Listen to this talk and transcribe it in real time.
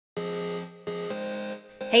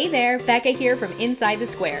Hey there, Becca here from Inside the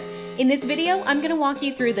Square. In this video, I'm going to walk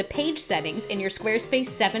you through the page settings in your Squarespace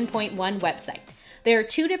 7.1 website. There are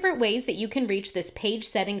two different ways that you can reach this page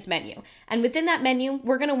settings menu. And within that menu,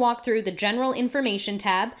 we're going to walk through the general information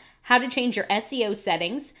tab, how to change your SEO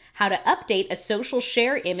settings, how to update a social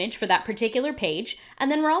share image for that particular page, and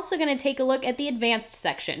then we're also going to take a look at the advanced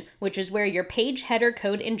section, which is where your page header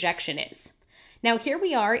code injection is. Now here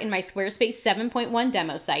we are in my Squarespace 7.1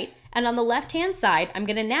 demo site, and on the left-hand side, I'm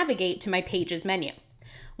going to navigate to my Pages menu.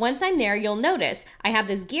 Once I'm there, you'll notice I have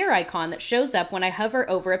this gear icon that shows up when I hover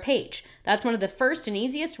over a page. That's one of the first and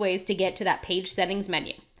easiest ways to get to that page settings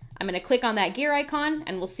menu. I'm going to click on that gear icon,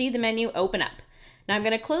 and we'll see the menu open up. Now I'm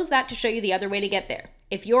going to close that to show you the other way to get there.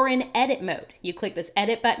 If you're in edit mode, you click this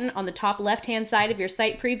edit button on the top left-hand side of your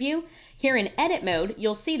site preview. Here in edit mode,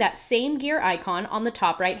 you'll see that same gear icon on the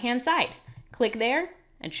top right-hand side. Click there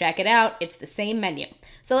and check it out. It's the same menu.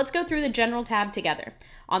 So let's go through the general tab together.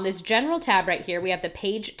 On this general tab right here, we have the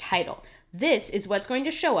page title. This is what's going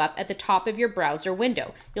to show up at the top of your browser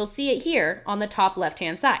window. You'll see it here on the top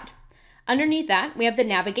left-hand side. Underneath that, we have the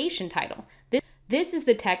navigation title. This is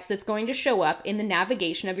the text that's going to show up in the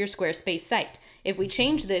navigation of your Squarespace site. If we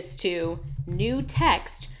change this to new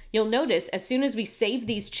text, you'll notice as soon as we save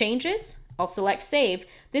these changes, I'll select save,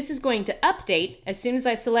 this is going to update as soon as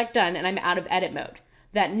I select done and I'm out of edit mode.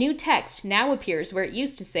 That new text now appears where it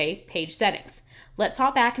used to say page settings. Let's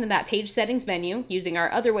hop back into that page settings menu using our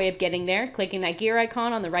other way of getting there, clicking that gear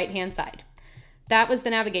icon on the right hand side. That was the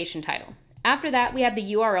navigation title. After that, we have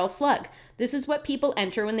the URL slug. This is what people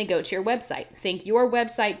enter when they go to your website. Think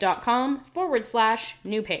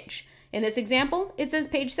yourwebsite.com/new page. In this example, it says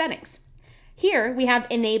page settings. Here we have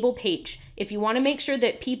enable page. If you want to make sure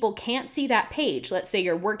that people can't see that page, let's say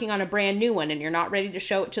you're working on a brand new one and you're not ready to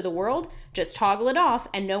show it to the world, just toggle it off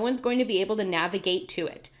and no one's going to be able to navigate to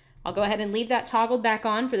it. I'll go ahead and leave that toggled back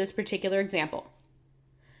on for this particular example.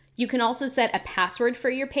 You can also set a password for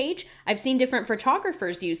your page. I've seen different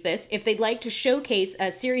photographers use this if they'd like to showcase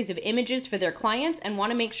a series of images for their clients and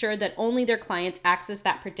want to make sure that only their clients access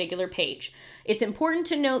that particular page. It's important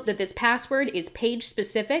to note that this password is page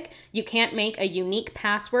specific. You can't make a unique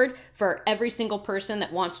password for every single person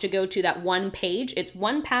that wants to go to that one page. It's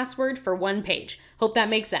one password for one page. Hope that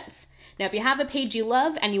makes sense. Now, if you have a page you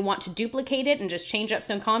love and you want to duplicate it and just change up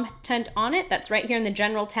some content on it, that's right here in the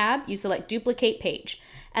General tab. You select Duplicate Page.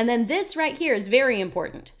 And then this right here is very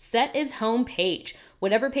important. Set as home page.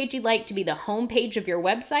 Whatever page you'd like to be the home page of your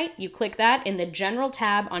website, you click that in the General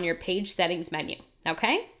tab on your Page Settings menu.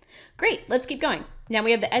 Okay? Great, let's keep going. Now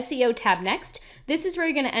we have the SEO tab next. This is where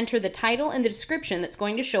you're going to enter the title and the description that's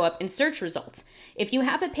going to show up in search results. If you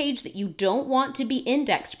have a page that you don't want to be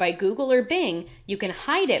indexed by Google or Bing, you can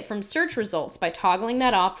hide it from search results by toggling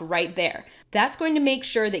that off right there. That's going to make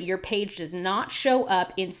sure that your page does not show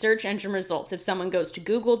up in search engine results if someone goes to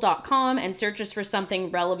google.com and searches for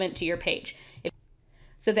something relevant to your page.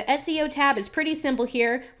 So the SEO tab is pretty simple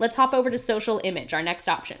here. Let's hop over to social image, our next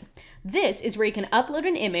option. This is where you can upload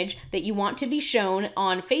an image that you want to be shown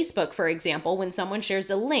on Facebook, for example, when someone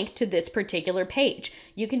shares a link to this particular page.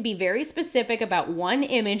 You can be very specific about one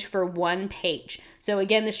image for one page. So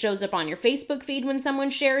again, this shows up on your Facebook feed when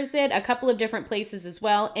someone shares it, a couple of different places as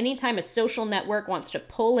well. Anytime a social network wants to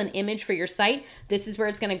pull an image for your site, this is where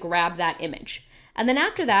it's going to grab that image. And then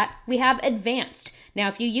after that, we have advanced. Now,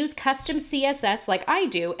 if you use custom CSS like I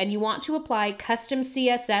do, and you want to apply custom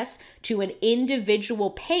CSS to an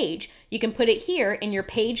individual page, you can put it here in your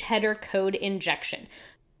page header code injection.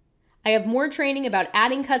 I have more training about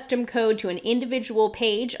adding custom code to an individual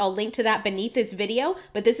page. I'll link to that beneath this video,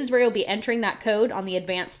 but this is where you'll be entering that code on the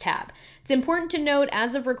advanced tab. It's important to note,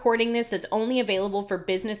 as of recording this, that's only available for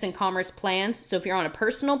business and commerce plans. So if you're on a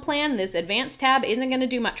personal plan, this advanced tab isn't going to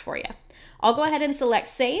do much for you. I'll go ahead and select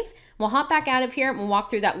save. We'll hop back out of here and we'll walk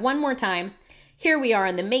through that one more time. Here we are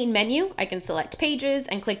in the main menu. I can select pages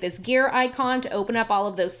and click this gear icon to open up all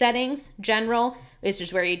of those settings. General, this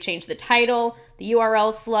is where you change the title, the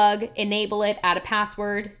URL slug, enable it, add a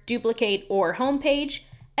password, duplicate or homepage.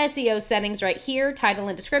 SEO settings right here, title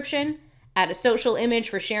and description. Add a social image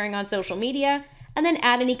for sharing on social media. And then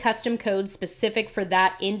add any custom code specific for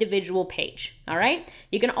that individual page. All right?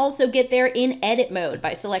 You can also get there in edit mode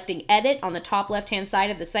by selecting edit on the top left-hand side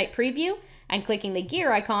of the site preview and clicking the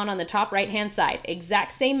gear icon on the top right-hand side.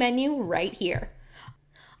 Exact same menu right here.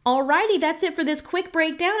 Alrighty, that's it for this quick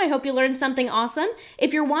breakdown. I hope you learned something awesome.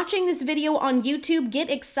 If you're watching this video on YouTube, get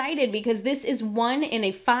excited because this is one in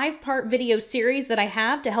a 5-part video series that I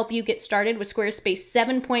have to help you get started with Squarespace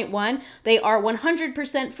 7.1. They are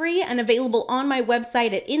 100% free and available on my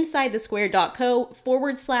website at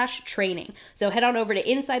insidethesquare.co/training. So head on over to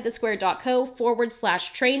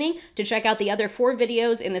insidethesquare.co/training to check out the other 4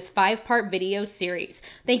 videos in this 5-part video series.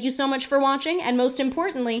 Thank you so much for watching, and most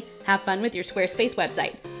importantly, have fun with your Squarespace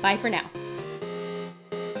website. Bye for now.